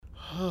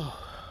Oh,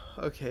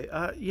 okay.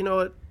 You know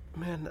what,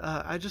 man?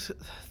 I just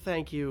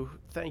thank you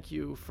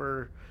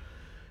for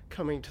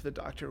coming to the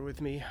doctor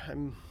with me.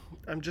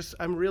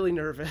 I'm really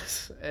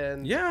nervous,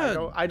 and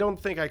Yeah. I don't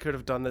think I could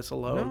have done this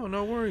alone.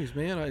 No worries,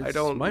 man. I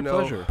don't my know.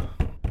 pleasure.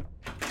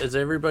 Is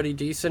everybody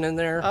decent in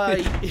there?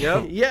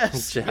 Yep.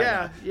 Yes.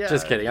 Yeah.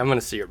 Just kidding. I'm gonna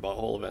see your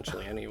butthole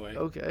eventually anyway.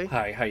 Okay.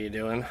 Hi, how you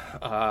doing?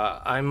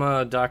 I'm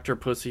Dr.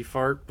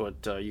 Pussyfart,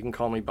 but you can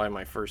call me by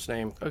my first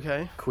name,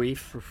 Okay.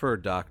 Queef. Prefer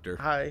doctor.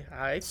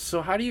 Hi.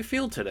 So how do you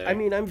feel today? I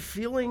mean, I'm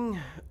feeling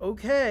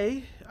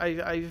okay.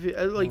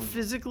 Like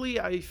physically,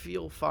 I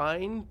feel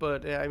fine,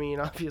 but I mean,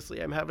 obviously,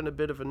 I'm having a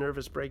bit of a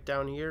nervous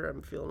breakdown here.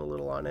 I'm feeling a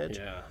little on edge.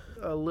 Yeah.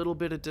 A little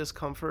bit of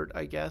discomfort,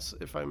 I guess,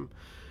 if I'm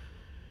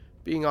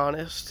being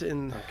honest.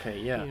 And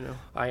Okay, yeah. you know.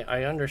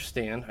 I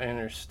understand,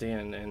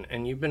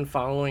 and you've been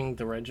following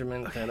the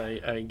regimen that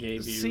I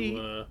gave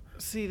you.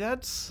 See,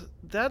 that's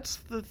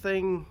the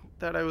thing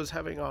that I was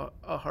having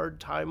a hard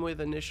time with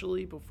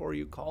initially before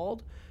you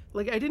called.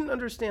 Like, I didn't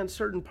understand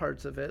certain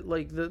parts of it,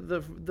 like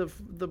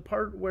the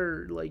part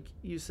where, like,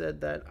 you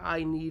said that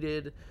I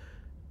needed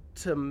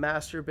to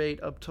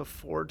masturbate up to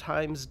 4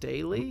 times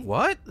daily.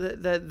 What?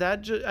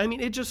 I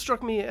mean, it just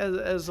struck me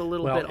as a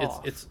little bit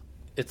off.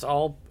 It's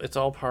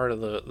all part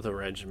of the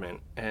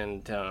regimen,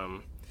 and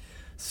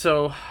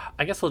so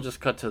I guess I'll just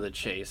cut to the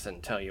chase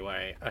and tell you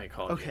why I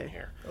called you in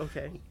here.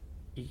 Okay.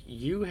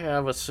 You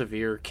have a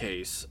severe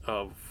case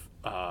of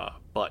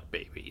butt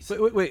babies.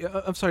 Wait.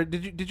 I'm sorry.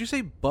 Did you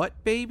say butt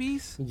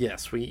babies?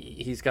 Yes,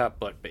 he's got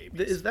butt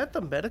babies. Is that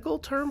the medical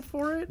term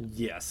for it?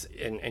 Yes,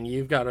 and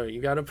you've got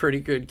a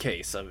pretty good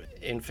case of it.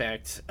 In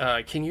fact,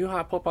 can you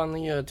hop up on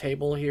the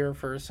table here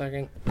for a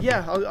second?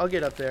 Yeah, I'll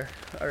get up there.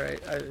 All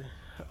right.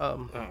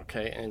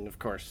 Okay, and of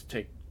course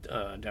take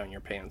down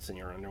your pants and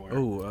your underwear.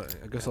 Oh,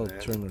 I guess I'll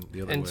turn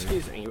the other And way.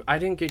 excuse me, I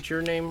didn't get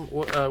your name.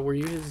 Were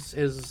you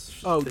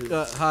his?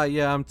 Hi.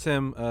 Yeah, I'm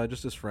Tim.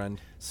 Just his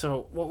friend.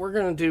 So what we're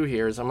gonna do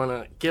here is I'm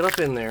gonna get up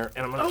in there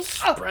and I'm gonna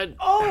spread.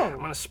 I'm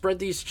gonna spread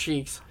these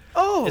cheeks.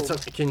 Oh. It's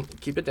can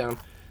keep it down.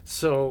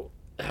 So,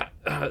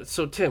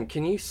 so Tim,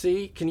 can you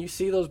see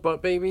those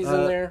butt babies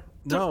in there?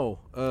 No.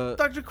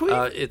 Dr.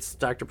 Queef? It's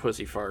Dr.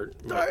 Pussyfart.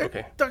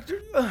 Okay.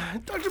 Dr.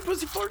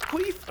 Pussyfart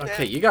Queef?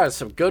 Okay, you got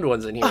some good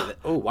ones in here.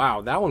 Oh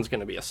wow, that one's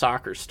gonna be a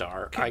soccer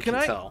star. I can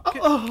tell.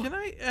 Can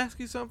I ask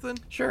you something?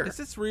 Sure. Is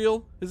this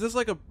real? Is this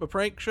like a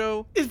prank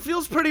show? It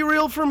feels pretty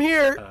real from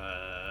here.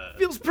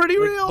 Feels pretty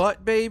Like real.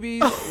 butt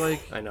babies?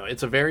 Like I know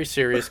it's a very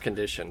serious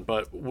condition,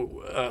 but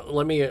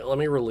let me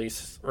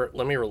release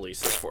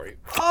this for you.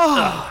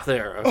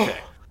 There, okay.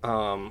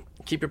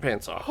 Keep your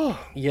pants off.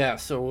 Yeah.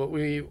 So what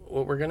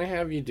we're gonna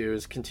have you do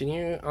is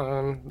continue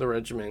on the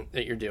regimen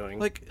that you're doing.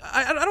 Like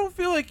I don't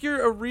feel like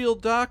you're a real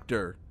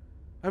doctor.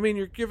 I mean,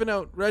 you're giving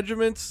out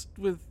regimens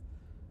with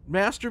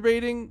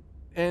masturbating,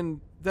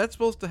 and that's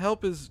supposed to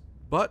help his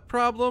butt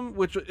problem,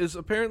 which is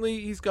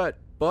apparently he's got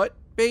butt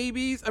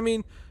babies. I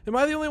mean, am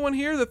I the only one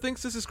here that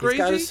thinks this is crazy?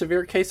 He's got a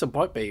severe case of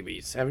butt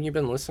babies. Haven't you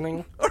been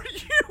listening? Are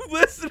you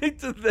listening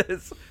to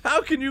this?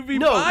 How can you be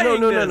No.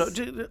 buying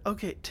this?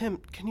 Okay, Tim,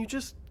 can you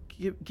just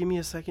give me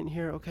a second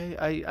here, okay?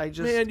 I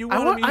just... Man, you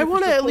I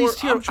want to at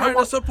least hear... I'm trying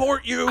to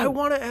support you. I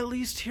want to at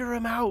least hear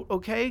him out,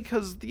 okay?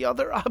 Because the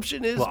other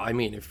option is... Well, I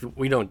mean, if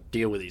we don't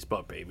deal with these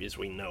butt babies,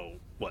 we know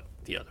what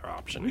the other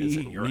option is.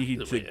 We and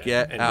need to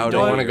get and out we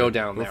don't of want to here go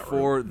down that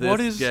before road.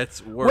 this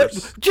gets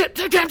worse.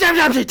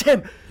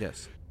 Tim!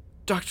 Yes.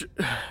 Dr.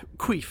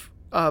 Queef.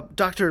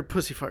 Dr.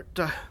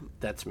 Pussyfart.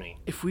 That's me.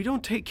 If we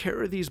don't take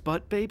care of these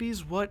butt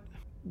babies, what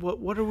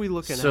are we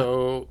looking at?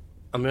 So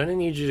I'm gonna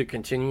need you to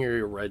continue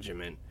your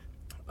regimen.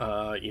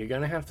 You're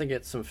gonna have to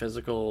get some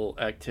physical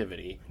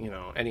activity. You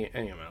know, any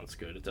amount's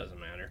good. It doesn't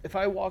matter. If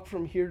I walk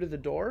from here to the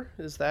door,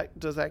 does that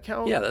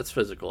count? Yeah, that's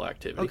physical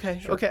activity. Okay.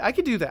 Sure. Okay, I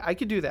could do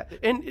that.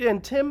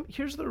 And Tim,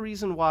 here's the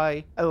reason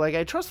why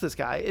I trust this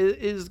guy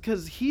is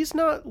because he's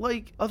not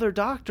like other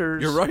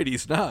doctors. You're right,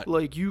 he's not.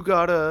 Like, you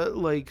gotta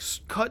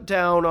cut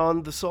down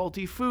on the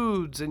salty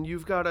foods, and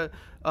you've gotta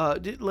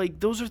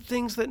those are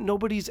things that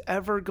nobody's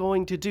ever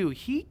going to do.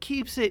 He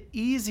keeps it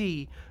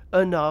easy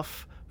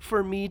enough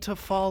for me to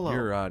follow.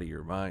 You're out of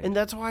your mind. And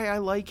that's why I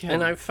like him.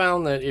 And I've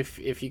found that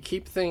if you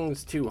keep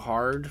things too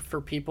hard for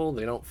people,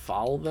 they don't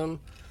follow them.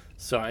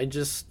 So I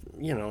just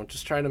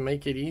try to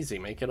make it easy,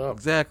 make it up.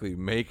 Exactly,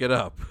 make it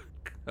up.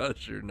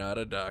 Because you're not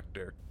a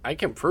doctor. I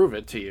can prove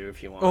it to you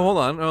if you want. Oh, hold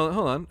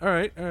on. All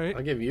right.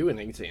 I'll give you an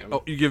exam.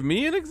 Oh, you give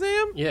me an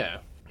exam?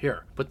 Yeah.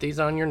 Here, put these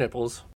on your nipples.